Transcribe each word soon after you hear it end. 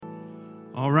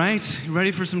All right, you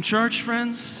ready for some church,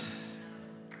 friends?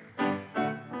 All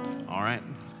right.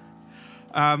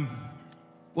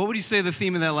 What would you say the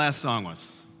theme of that last song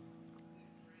was?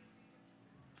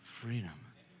 Freedom.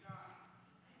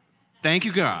 Thank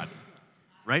you, God.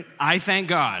 Right? I thank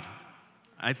God.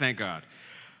 I thank God.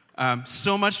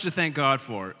 So much to thank God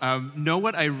for. Know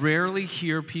what I rarely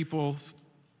hear people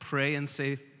pray and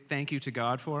say thank you to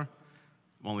God for?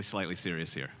 I'm only slightly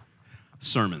serious here.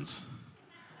 Sermons.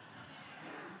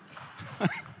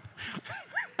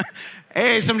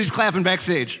 Hey, somebody's clapping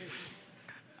backstage.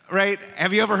 Right?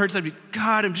 Have you ever heard somebody,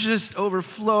 God, I'm just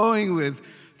overflowing with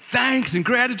thanks and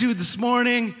gratitude this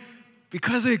morning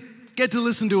because I get to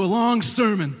listen to a long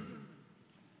sermon.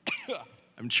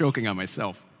 I'm choking on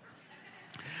myself.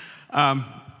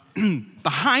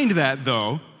 Behind that,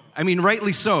 though, I mean,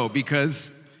 rightly so,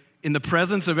 because in the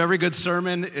presence of every good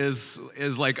sermon is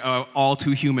like an all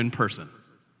too human person,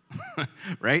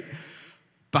 right?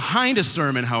 Behind a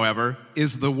sermon, however,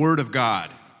 is the Word of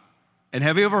God. And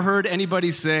have you ever heard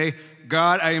anybody say,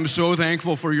 God, I am so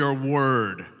thankful for your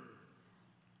Word?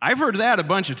 I've heard that a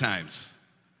bunch of times,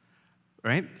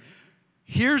 right?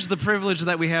 Here's the privilege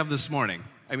that we have this morning.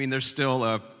 I mean, there's still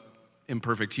an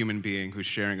imperfect human being who's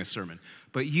sharing a sermon.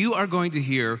 But you are going to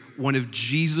hear one of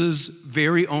Jesus'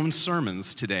 very own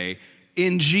sermons today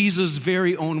in Jesus'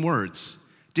 very own words.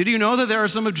 Did you know that there are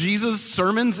some of Jesus'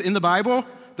 sermons in the Bible?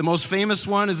 The most famous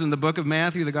one is in the book of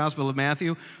Matthew, the Gospel of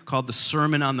Matthew, called the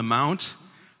Sermon on the Mount.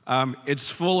 It's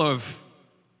full of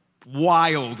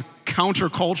wild,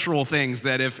 countercultural things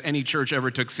that if any church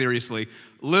ever took seriously,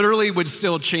 literally would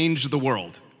still change the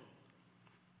world.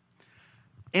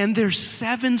 And there's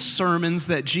 7 sermons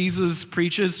that Jesus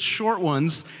preaches, short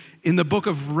ones, in the book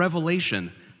of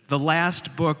Revelation, the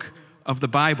last book of the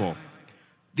Bible.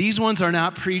 These ones are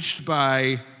not preached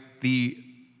by the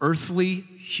earthly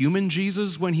human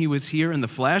Jesus when he was here in the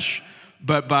flesh,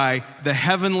 but by the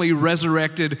heavenly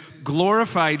resurrected,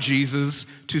 glorified Jesus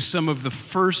to some of the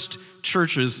first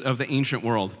churches of the ancient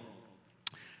world.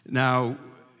 Now,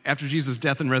 after Jesus'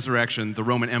 death and resurrection, the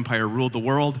Roman Empire ruled the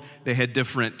world. They had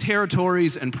different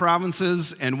territories and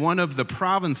provinces, and one of the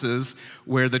provinces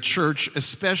where the church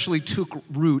especially took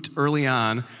root early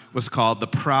on was called the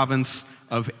province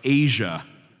of Asia.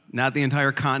 Not the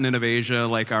entire continent of Asia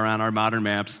like are on our modern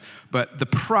maps, but the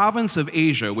province of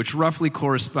Asia, which roughly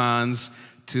corresponds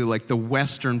to like the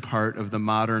western part of the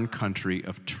modern country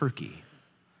of Turkey.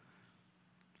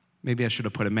 Maybe I should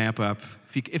have put a map up.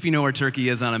 If you know where Turkey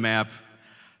is on a map,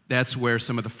 that's where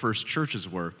some of the first churches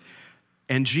were.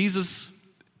 And Jesus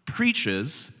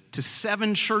preaches to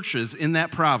 7 churches in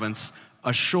that province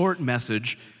a short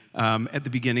message at the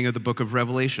beginning of the book of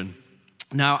Revelation.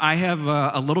 Now, I have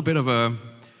a little bit of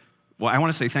well, I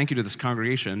want to say thank you to this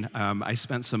congregation. I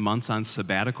spent some months on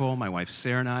sabbatical. My wife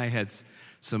Sarah and I had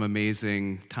some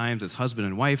amazing times as husband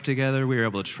and wife together. We were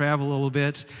able to travel a little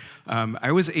bit.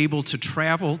 I was able to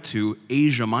travel to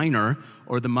Asia Minor,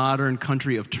 or the modern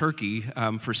country of Turkey,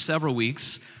 for several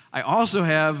weeks. I also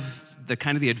have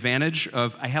the advantage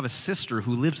of I have a sister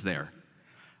who lives there.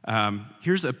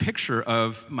 Here's a picture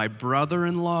of my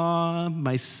brother-in-law,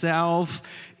 myself,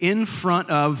 in front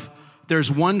of,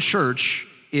 there's one church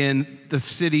in the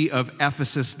city of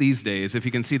Ephesus these days. If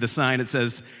you can see the sign, it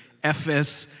says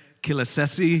Ephes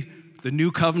Kilisesi, the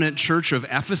New Covenant Church of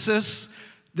Ephesus.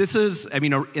 This is,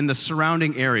 in the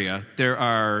surrounding area, there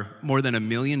are more than 1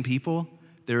 million people.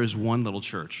 There is one little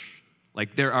church.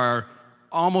 Like, there are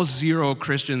almost 0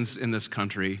 Christians in this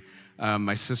country.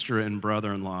 My sister and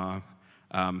brother-in-law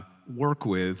work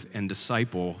with and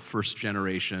disciple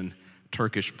first-generation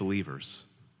Turkish believers.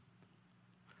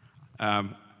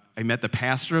 I met the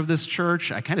pastor of this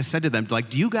church. I kind of said to them,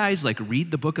 do you guys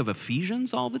read the book of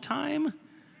Ephesians all the time?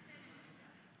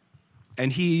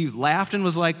 And he laughed and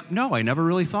was like, no, I never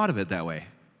really thought of it that way.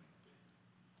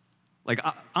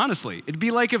 Honestly, it'd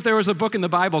be like if there was a book in the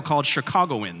Bible called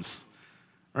Chicagoans,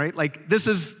 right? This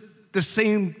is the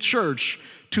same church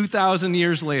 2,000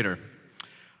 years later.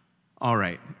 All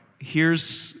right,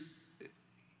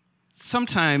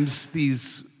 sometimes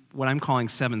these, what I'm calling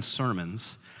 7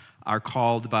 sermons, are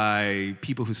called by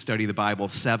people who study the Bible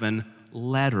 7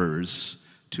 letters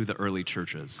to the early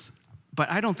churches. But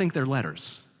I don't think they're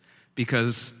letters,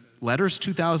 because letters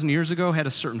 2,000 years ago had a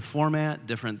certain format,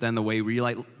 different than the way we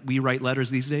write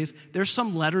letters these days. There's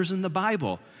some letters in the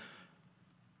Bible.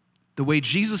 The way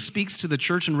Jesus speaks to the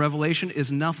church in Revelation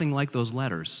is nothing like those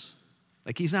letters.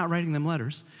 He's not writing them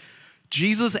letters.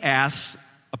 Jesus asks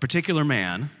a particular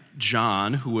man,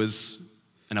 John, who was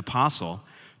an apostle,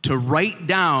 to write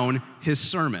down his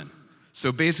sermon.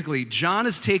 So basically, John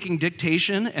is taking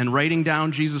dictation and writing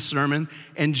down Jesus' sermon,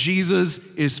 and Jesus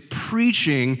is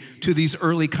preaching to these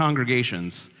early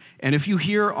congregations. And if you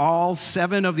hear all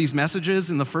 7 of these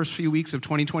messages in the first few weeks of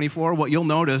 2024, what you'll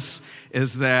notice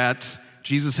is that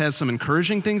Jesus has some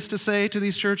encouraging things to say to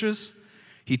these churches.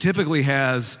 He typically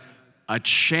has a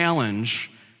challenge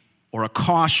or a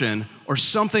caution or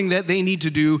something that they need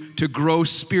to do to grow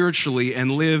spiritually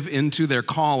and live into their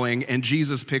calling and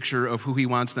Jesus' picture of who he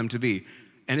wants them to be.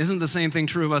 And isn't the same thing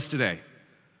true of us today?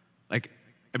 Like,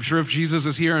 I'm sure if Jesus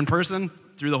is here in person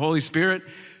through the Holy Spirit,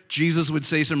 Jesus would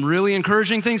say some really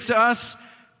encouraging things to us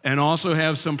and also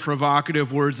have some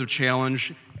provocative words of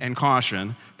challenge and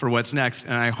caution for what's next.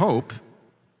 And I hope,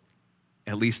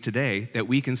 at least today, that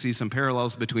we can see some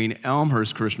parallels between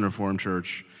Elmhurst Christian Reformed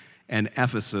Church and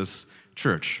Ephesus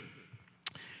Church.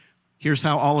 Here's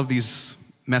how all of these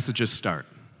messages start.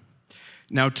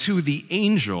 Now, to the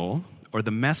angel or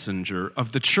the messenger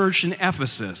of the church in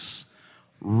Ephesus,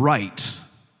 write.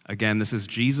 Again, this is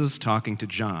Jesus talking to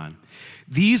John.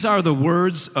 These are the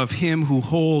words of him who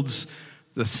holds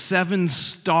the 7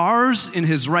 stars in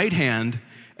his right hand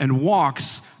and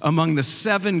walks among the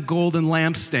 7 golden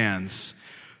lampstands.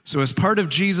 So as part of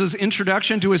Jesus'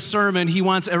 introduction to his sermon, he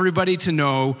wants everybody to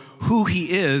know who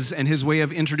he is, and his way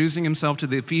of introducing himself to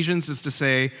the Ephesians is to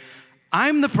say,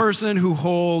 I'm the person who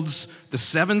holds the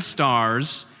 7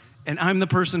 stars, and I'm the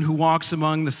person who walks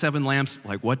among the 7 lamps.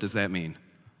 Like, what does that mean?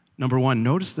 Number 1,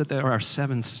 notice that there are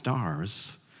 7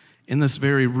 stars in this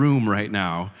very room right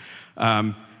now.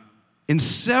 In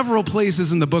several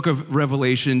places in the book of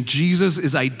Revelation, Jesus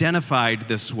is identified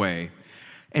this way.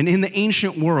 And in the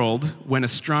ancient world, when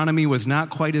astronomy was not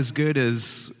quite as good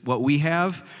as what we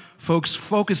have, folks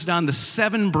focused on the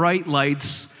 7 bright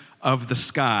lights of the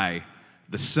sky: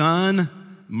 the sun,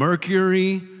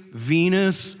 Mercury,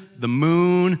 Venus, the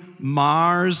moon,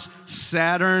 Mars,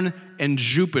 Saturn, and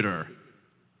Jupiter.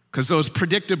 Because those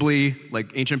predictably,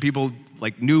 like ancient people,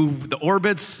 like knew the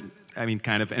orbits,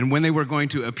 kind of, and when they were going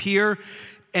to appear.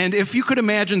 And if you could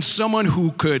imagine someone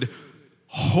who could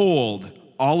hold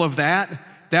all of that,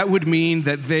 that would mean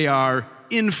that they are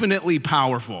infinitely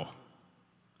powerful.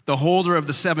 The holder of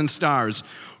the 7 stars.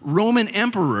 Roman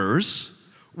emperors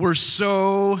were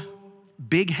so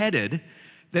big-headed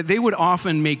that they would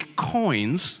often make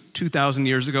coins 2,000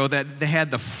 years ago that they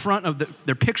had the front of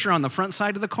their picture on the front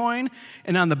side of the coin,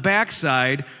 and on the back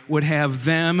side would have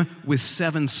them with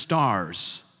 7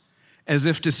 stars, as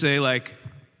if to say, like,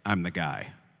 I'm the guy.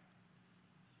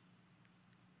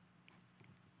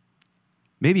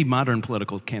 Maybe modern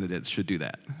political candidates should do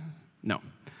that. No,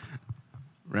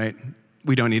 right?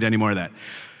 We don't need any more of that.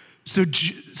 So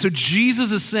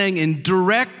Jesus is saying in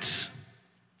direct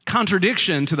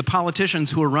contradiction to the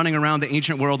politicians who are running around the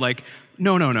ancient world like,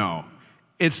 no.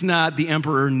 It's not the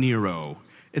Emperor Nero.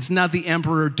 It's not the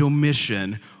Emperor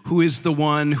Domitian who is the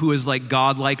one who is like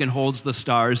godlike and holds the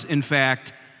stars. In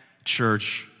fact,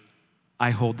 church, I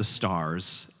hold the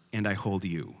stars and I hold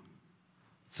you.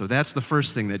 So that's the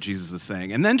first thing that Jesus is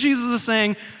saying. And then Jesus is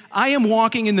saying, I am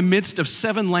walking in the midst of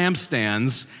 7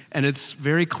 lampstands, and it's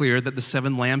very clear that the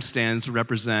 7 lampstands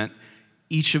represent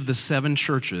each of the 7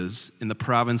 churches in the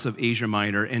province of Asia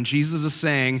Minor. And Jesus is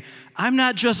saying, I'm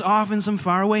not just off in some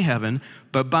faraway heaven,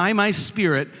 but by my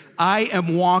Spirit, I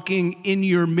am walking in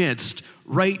your midst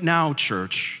right now,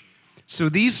 church. So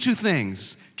these 2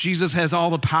 things, Jesus has all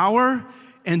the power,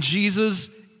 and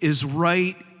Jesus is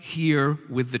right here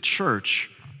with the church.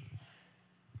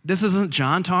 This isn't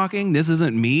John talking. This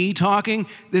isn't me talking.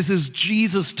 This is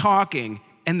Jesus talking.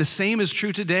 And the same is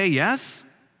true today, yes?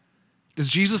 Does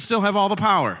Jesus still have all the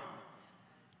power?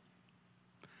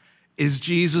 Is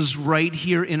Jesus right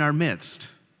here in our midst?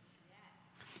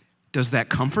 Does that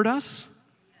comfort us?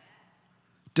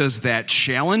 Does that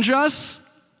challenge us?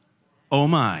 Oh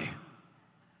my,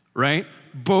 right?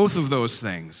 Both of those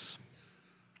things.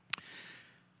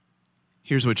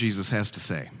 Here's what Jesus has to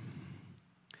say.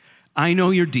 I know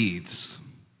your deeds,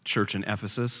 church in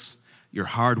Ephesus, your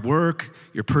hard work,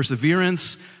 your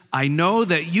perseverance. I know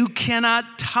that you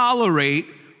cannot tolerate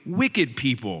wicked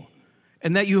people,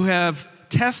 and that you have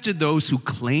tested those who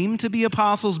claim to be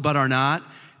apostles but are not,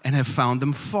 and have found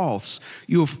them false.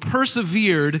 You have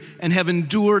persevered and have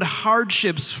endured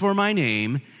hardships for my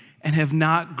name, and have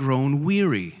not grown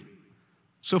weary.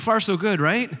 So far, so good,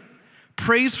 right?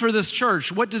 Praise for this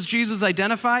church. What does Jesus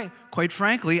identify? Quite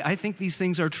frankly, I think these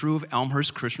things are true of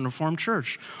Elmhurst Christian Reformed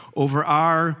Church. Over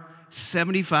our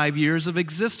 75 years of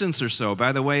existence or so.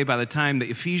 By the way, by the time the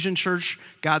Ephesian church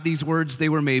got these words, they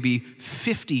were maybe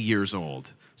 50 years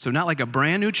old. So not like a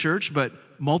brand new church, but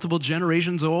multiple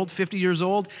generations old, 50 years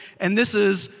old. And this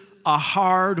is a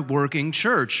hard-working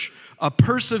church, a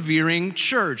persevering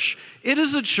church. It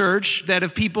is a church that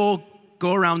if people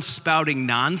go around spouting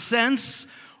nonsense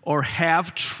or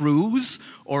half-truths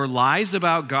or lies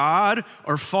about God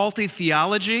or faulty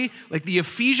theology, like the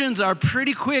Ephesians are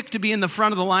pretty quick to be in the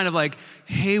front of the line of like,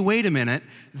 hey, wait a minute,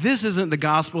 this isn't the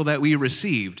gospel that we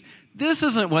received. This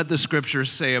isn't what the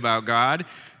scriptures say about God.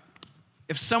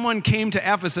 If someone came to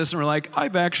Ephesus and were like,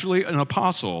 I'm actually an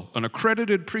apostle, an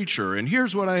accredited preacher, and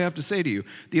here's what I have to say to you,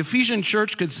 the Ephesian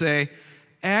church could say,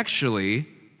 actually,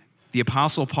 the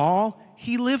apostle Paul,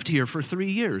 he lived here for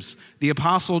 3 years. The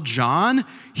apostle John,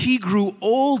 he grew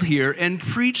old here and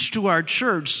preached to our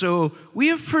church. So we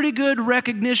have pretty good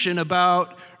recognition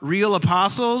about real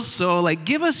apostles. So like,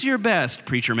 give us your best,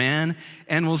 preacher man,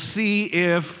 and we'll see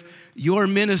if your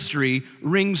ministry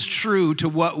rings true to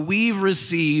what we've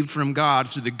received from God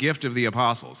through the gift of the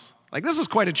apostles. Like, this is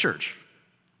quite a church,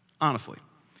 honestly.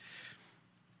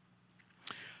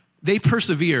 They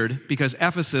persevered because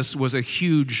Ephesus was a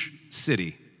huge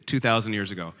city 2,000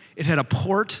 years ago. It had a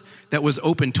port that was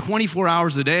open 24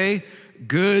 hours a day,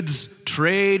 goods,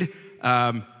 trade.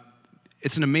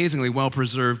 It's an amazingly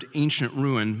well-preserved ancient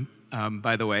ruin,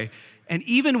 by the way. And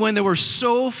even when there were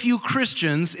so few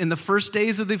Christians in the first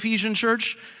days of the Ephesian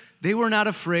church, they were not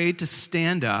afraid to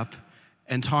stand up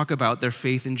and talk about their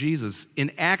faith in Jesus.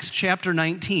 In Acts chapter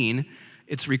 19,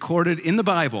 it's recorded in the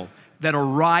Bible that a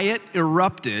riot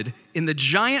erupted in the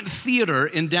giant theater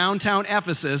in downtown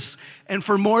Ephesus, and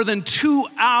for more than 2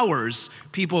 hours,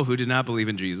 people who did not believe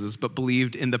in Jesus but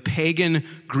believed in the pagan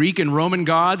Greek and Roman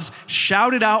gods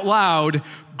shouted out loud,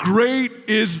 "Great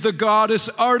is the goddess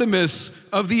Artemis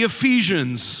of the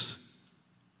Ephesians,"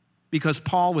 because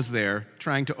Paul was there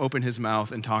trying to open his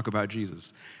mouth and talk about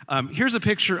Jesus. Here's a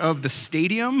picture of the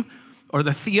stadium or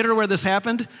the theater where this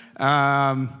happened.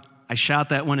 I shot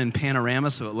that one in panorama,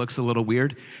 so it looks a little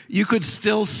weird. You could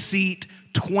still seat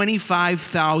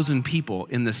 25,000 people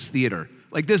in this theater.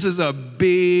 Like, this is a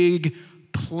big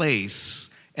place,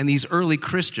 and these early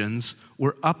Christians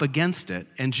were up against it.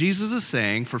 And Jesus is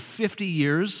saying, for 50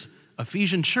 years,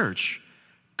 Ephesian church,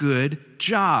 good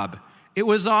job. It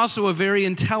was also a very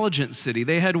intelligent city.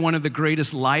 They had one of the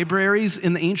greatest libraries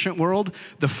in the ancient world.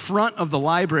 The front of the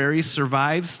library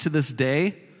survives to this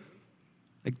day.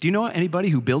 Like, do you know anybody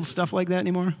who builds stuff like that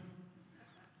anymore?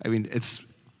 I mean,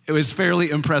 it was fairly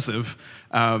impressive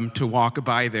to walk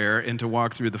by there and to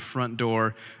walk through the front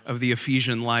door of the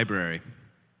Ephesian library.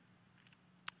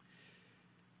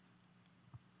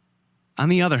 On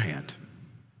the other hand,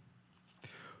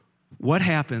 what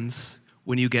happens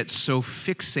when you get so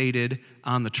fixated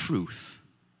on the truth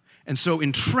and so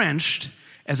entrenched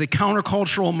as a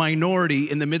countercultural minority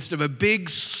in the midst of a big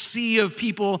sea of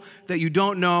people that you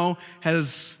don't know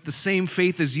has the same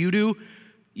faith as you do?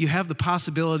 You have the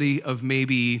possibility of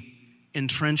maybe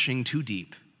entrenching too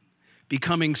deep,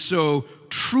 becoming so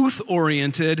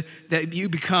truth-oriented that you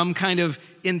become kind of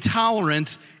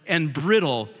intolerant and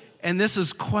brittle. And this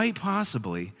is quite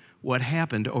possibly what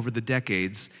happened over the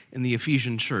decades in the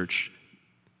Ephesian church.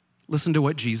 Listen to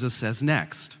what Jesus says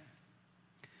next.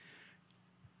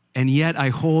 And yet I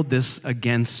hold this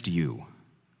against you,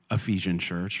 Ephesian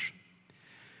church.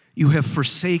 You have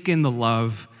forsaken the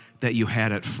love that you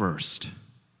had at first.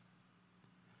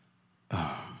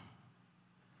 Oh.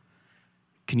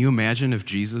 Can you imagine if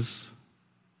Jesus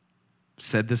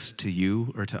said this to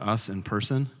you or to us in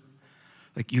person?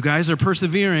 Like, you guys are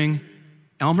persevering.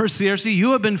 Elmhurst CRC,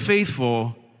 you have been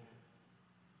faithful.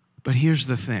 But here's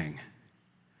the thing.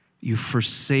 You've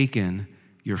forsaken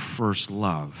your first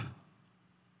love.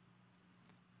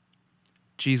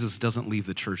 Jesus doesn't leave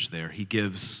the church there. He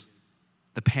gives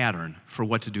the pattern for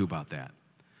what to do about that.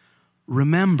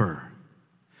 Remember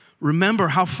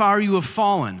how far you have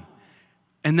fallen,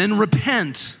 and then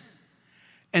repent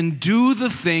and do the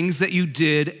things that you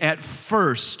did at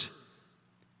first.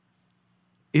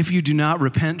 If you do not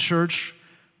repent, church,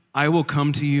 I will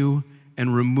come to you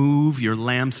and remove your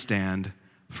lampstand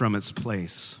from its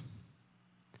place.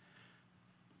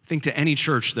 Think to any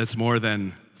church that's more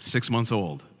than 6 months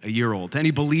old, a year old, to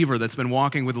any believer that's been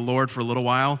walking with the Lord for a little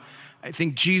while, I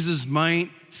think Jesus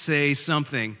might say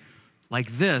something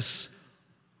like this: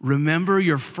 remember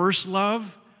your first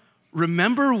love?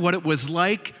 Remember what it was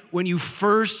like when you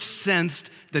first sensed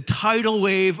the tidal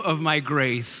wave of my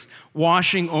grace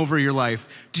washing over your life.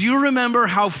 Do you remember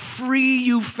how free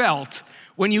you felt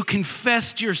when you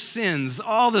confessed your sins,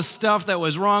 all the stuff that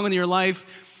was wrong in your life,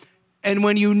 and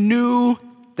when you knew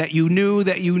that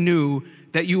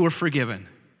you were forgiven?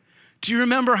 Do you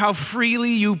remember how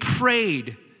freely you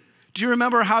prayed? Do you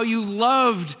remember how you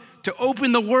loved to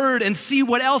open the Word and see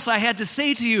what else I had to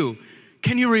say to you?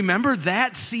 Can you remember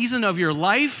that season of your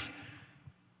life?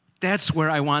 That's where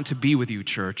I want to be with you,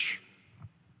 church.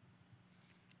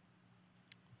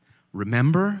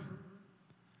 Remember,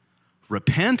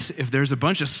 repent if there's a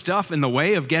bunch of stuff in the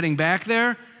way of getting back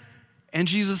there. And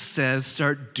Jesus says,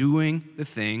 start doing the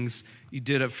things you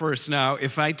did at first. Now,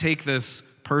 if I take this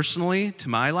personally to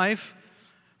my life,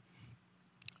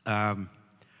 I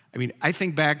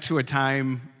think back to a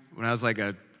time when I was like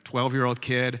a 12-year-old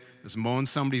kid, I was mowing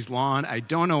somebody's lawn. I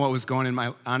don't know what was going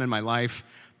on in my life,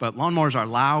 but lawnmowers are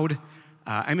loud.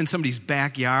 I'm in somebody's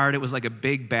backyard. It was like a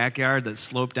big backyard that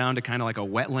sloped down to kind of like a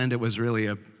wetland. It was really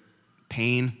a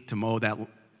pain to mow that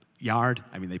yard.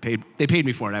 I mean, they paid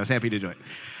me for it. I was happy to do it.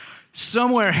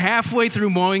 Somewhere halfway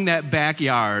through mowing that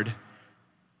backyard,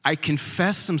 I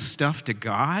confessed some stuff to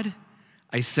God.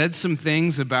 I said some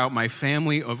things about my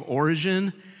family of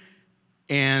origin,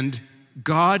 and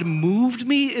God moved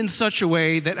me in such a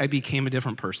way that I became a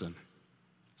different person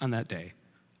on that day.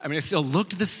 I mean, I still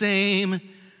looked the same.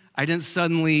 I didn't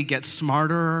suddenly get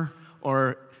smarter,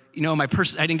 or, I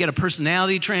didn't get a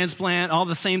personality transplant. All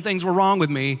the same things were wrong with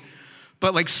me.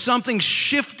 But like something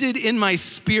shifted in my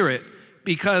spirit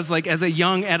because like as a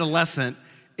young adolescent,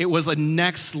 it was a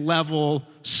next level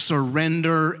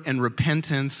surrender and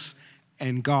repentance,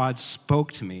 and God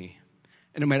spoke to me.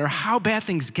 And no matter how bad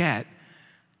things get,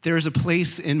 there is a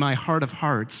place in my heart of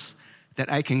hearts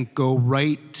that I can go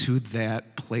right to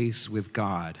that place with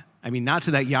God. I mean, not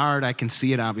to that yard, I can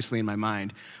see it obviously in my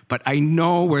mind, but I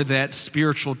know where that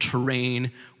spiritual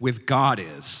terrain with God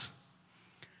is.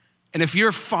 And if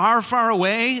you're far, far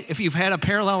away, if you've had a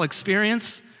parallel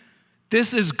experience,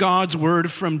 this is God's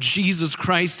word from Jesus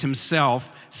Christ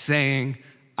himself saying,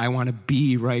 I want to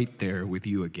be right there with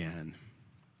you again.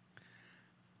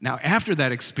 Now, after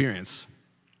that experience,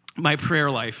 my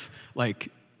prayer life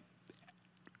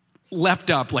leapt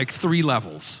up 3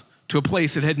 levels to a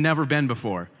place it had never been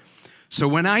before. So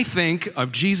when I think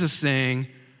of Jesus saying,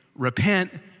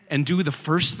 repent and do the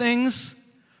first things,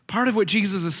 part of what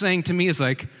Jesus is saying to me is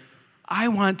I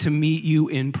want to meet you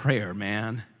in prayer,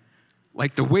 man.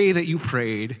 Like the way that you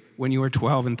prayed when you were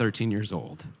 12 and 13 years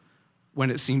old, when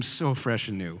it seemed so fresh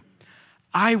and new.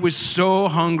 I was so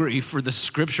hungry for the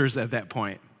scriptures at that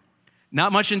point.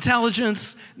 Not much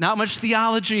intelligence, not much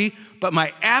theology, but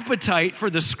my appetite for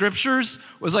the scriptures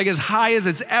was as high as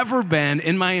it's ever been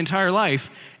in my entire life.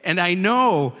 And I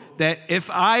know that if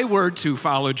I were to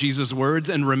follow Jesus' words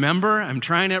and remember, I'm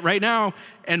trying it right now,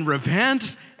 and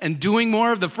repent and doing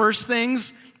more of the first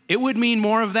things, it would mean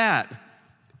more of that.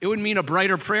 It would mean a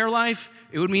brighter prayer life,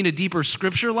 it would mean a deeper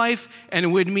scripture life, and it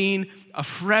would mean a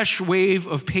fresh wave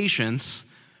of patience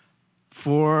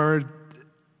for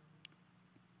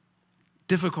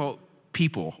difficult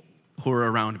people who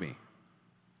are around me.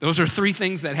 Those are 3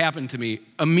 things that happened to me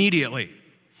immediately.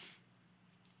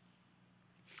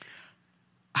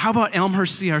 How about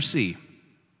Elmhurst CRC?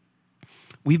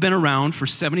 We've been around for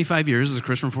 75 years as a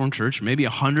Christian Reformed church, maybe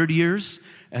 100 years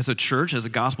as a church, as a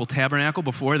gospel tabernacle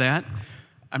before that.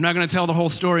 I'm not going to tell the whole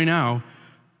story now,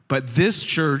 but this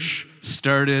church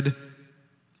started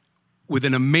with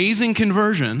an amazing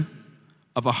conversion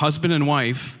of a husband and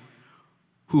wife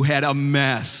who had a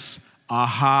mess, a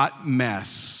hot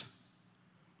mess.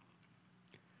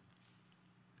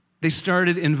 They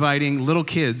started inviting little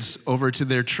kids over to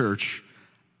their church,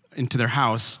 into their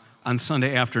house on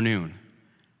Sunday afternoon.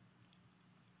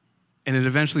 And it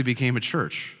eventually became a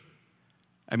church.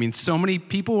 I mean, so many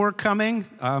people were coming.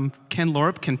 Ken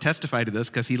Lorup can testify to this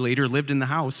because he later lived in the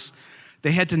house.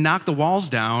 They had to knock the walls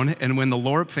down, and when the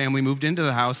Lorup family moved into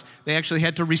the house, they actually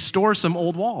had to restore some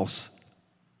old walls.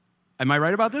 Am I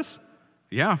right about this?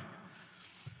 Yeah.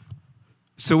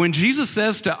 So when Jesus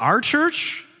says to our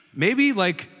church, maybe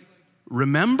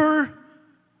remember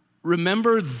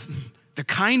the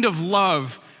kind of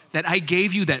love that I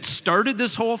gave you that started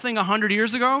this whole thing 100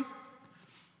 years ago,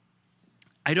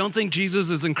 I don't think Jesus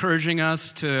is encouraging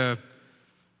us to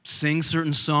sing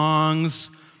certain songs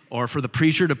or for the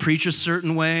preacher to preach a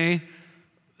certain way.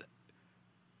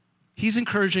 He's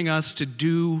encouraging us to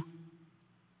do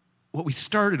what we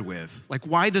started with,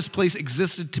 why this place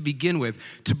existed to begin with,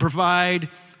 to provide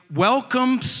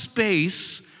welcome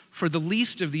space for the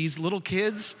least of these little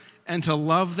kids and to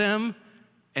love them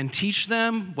and teach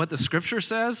them what the scripture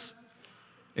says.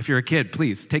 If you're a kid,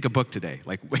 please take a book today.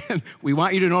 We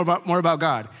want you to know more about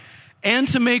God. And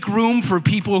to make room for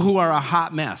people who are a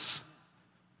hot mess.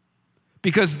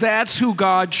 Because that's who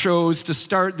God chose to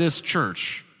start this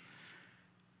church.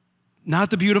 Not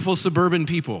the beautiful suburban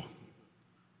people.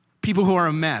 People who are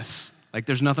a mess.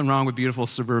 There's nothing wrong with beautiful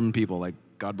suburban people.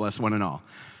 God bless one and all.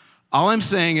 All I'm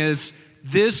saying is,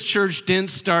 this church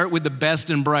didn't start with the best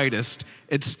and brightest.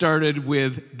 It started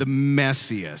with the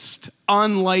messiest,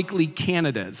 unlikely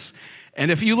candidates. And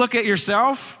if you look at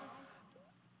yourself,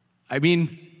 I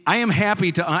am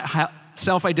happy to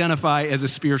self-identify as a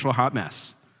spiritual hot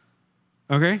mess.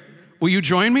 Okay? Will you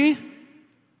join me?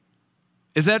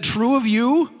 Is that true of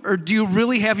you, or do you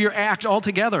really have your act all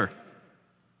together?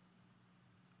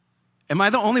 Am I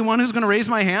the only one who's going to raise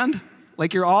my hand?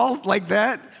 Like you're all like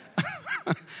that?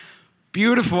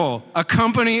 Beautiful. A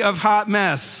company of hot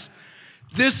mess.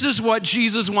 This is what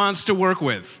Jesus wants to work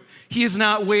with. He is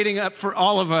not waiting up for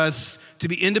all of us to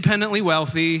be independently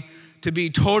wealthy, to be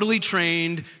totally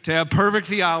trained, to have perfect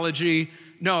theology.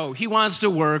 No, he wants to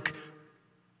work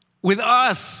with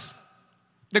us,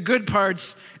 the good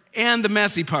parts and the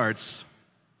messy parts.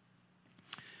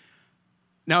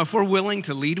 Now, if we're willing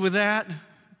to lead with that,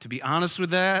 to be honest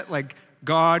with that, like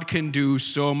God can do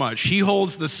so much. He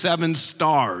holds the 7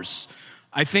 stars.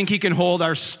 I think he can hold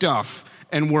our stuff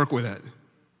and work with it.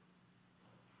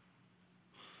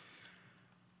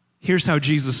 Here's how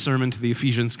Jesus' sermon to the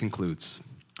Ephesians concludes.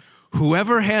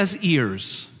 Whoever has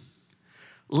ears,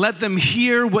 let them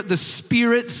hear what the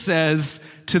Spirit says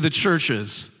to the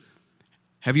churches.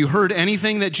 Have you heard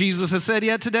anything that Jesus has said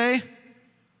yet today?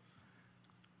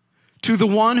 To the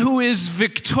one who is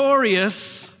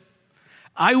victorious,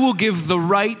 I will give the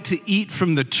right to eat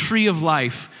from the tree of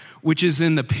life, which is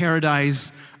in the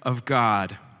paradise of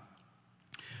God.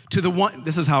 To the one,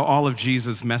 this is how all of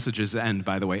Jesus' messages end,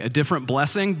 by the way, a different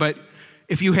blessing, but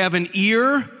if you have an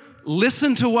ear,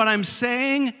 listen to what I'm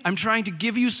saying. I'm trying to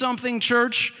give you something,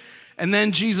 church. And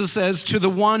then Jesus says, to the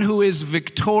one who is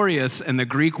victorious, and the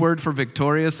Greek word for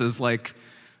victorious is like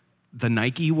the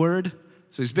Nike word.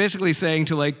 So he's basically saying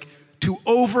to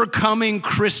overcoming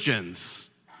Christians,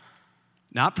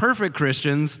 not perfect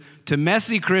Christians, to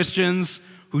messy Christians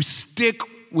who stick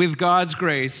with God's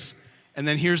grace. And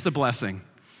then here's the blessing.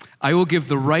 I will give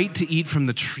the right to eat from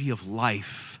the tree of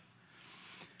life.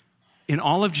 In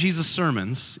all of Jesus'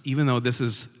 sermons, even though this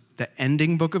is the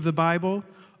ending book of the Bible,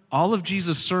 all of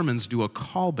Jesus' sermons do a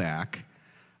callback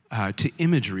to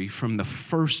imagery from the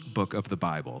first book of the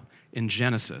Bible in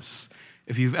Genesis.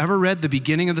 If you've ever read the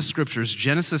beginning of the scriptures,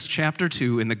 Genesis chapter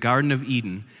 2 in the Garden of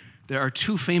Eden, there are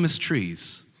 2 famous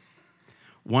trees.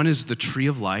 One is the tree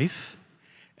of life,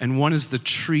 and one is the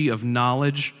tree of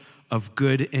knowledge of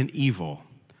good and evil.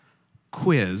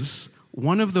 Quiz,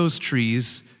 one of those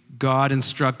trees God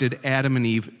instructed Adam and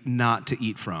Eve not to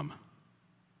eat from.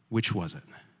 Which was it?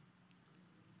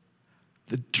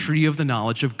 The tree of the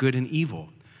knowledge of good and evil.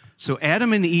 So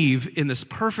Adam and Eve in this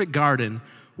perfect garden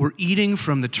were eating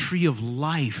from the tree of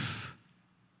life.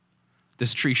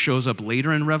 This tree shows up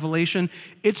later in Revelation.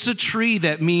 It's a tree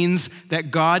that means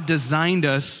that God designed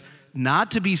us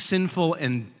not to be sinful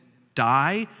and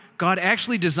die. God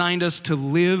actually designed us to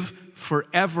live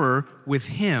forever with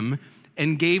him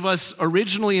and gave us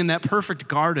originally in that perfect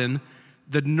garden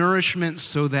the nourishment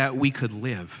so that we could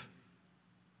live.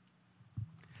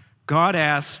 God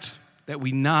asked that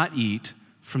we not eat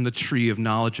from the tree of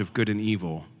knowledge of good and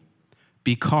evil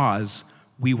because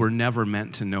we were never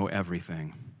meant to know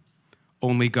everything.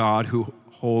 Only God, who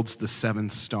holds the 7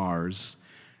 stars,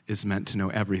 is meant to know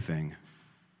everything.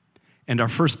 And our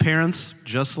first parents,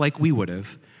 just like we would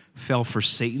have, fell for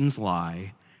Satan's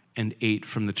lie and ate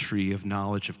from the tree of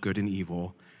knowledge of good and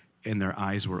evil, and their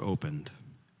eyes were opened.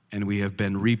 And we have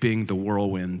been reaping the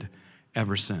whirlwind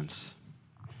ever since.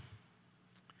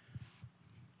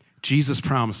 Jesus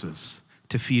promises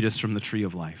to feed us from the tree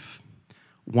of life.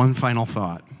 One final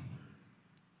thought.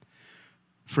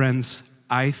 Friends,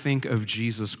 I think of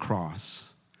Jesus'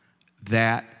 cross,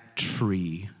 that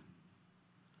tree,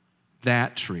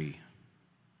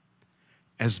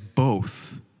 as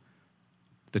both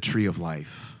the tree of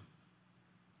life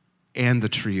and the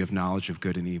tree of knowledge of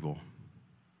good and evil.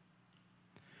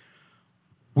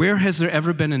 Where has there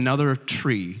ever been another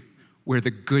tree where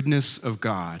the goodness of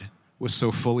God was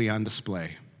so fully on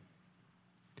display,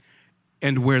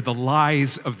 and where the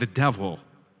lies of the devil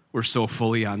were so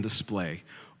fully on display,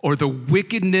 or the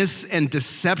wickedness and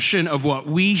deception of what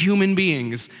we human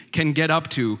beings can get up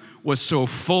to was so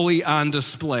fully on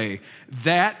display?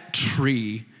 That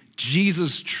tree,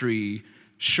 Jesus' tree,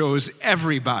 shows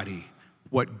everybody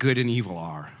what good and evil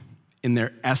are in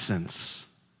their essence.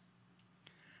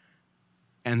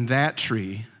 And that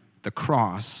tree, the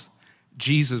cross,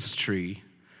 Jesus' tree,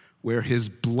 where his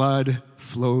blood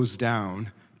flows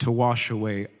down to wash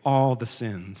away all the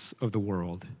sins of the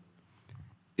world,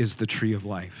 is the tree of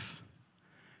life.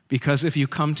 Because if you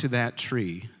come to that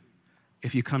tree,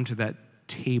 if you come to that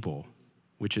table,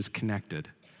 which is connected,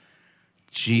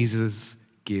 Jesus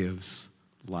gives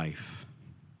life.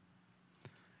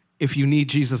 If you need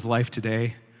Jesus' life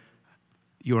today,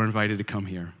 you are invited to come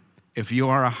here. If you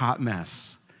are a hot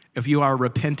mess, if you are a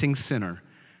repenting sinner,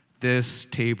 this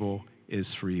table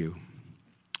is for you.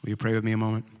 Will you pray with me a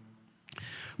moment?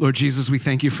 Lord Jesus, we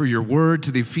thank you for your word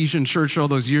to the Ephesian church all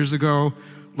those years ago.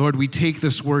 Lord, we take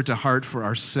this word to heart for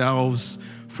ourselves,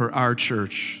 for our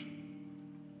church.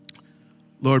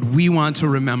 Lord, we want to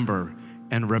remember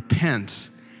and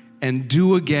repent and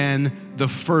do again the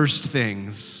first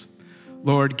things.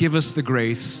 Lord, give us the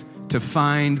grace to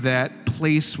find that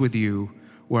place with you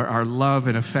where our love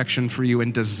and affection for you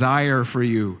and desire for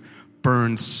you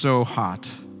burns so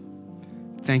hot.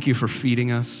 Thank you for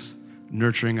feeding us,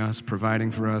 nurturing us,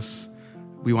 providing for us.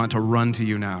 We want to run to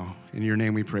you now. In your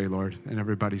name we pray, Lord. And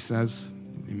everybody says,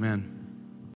 amen.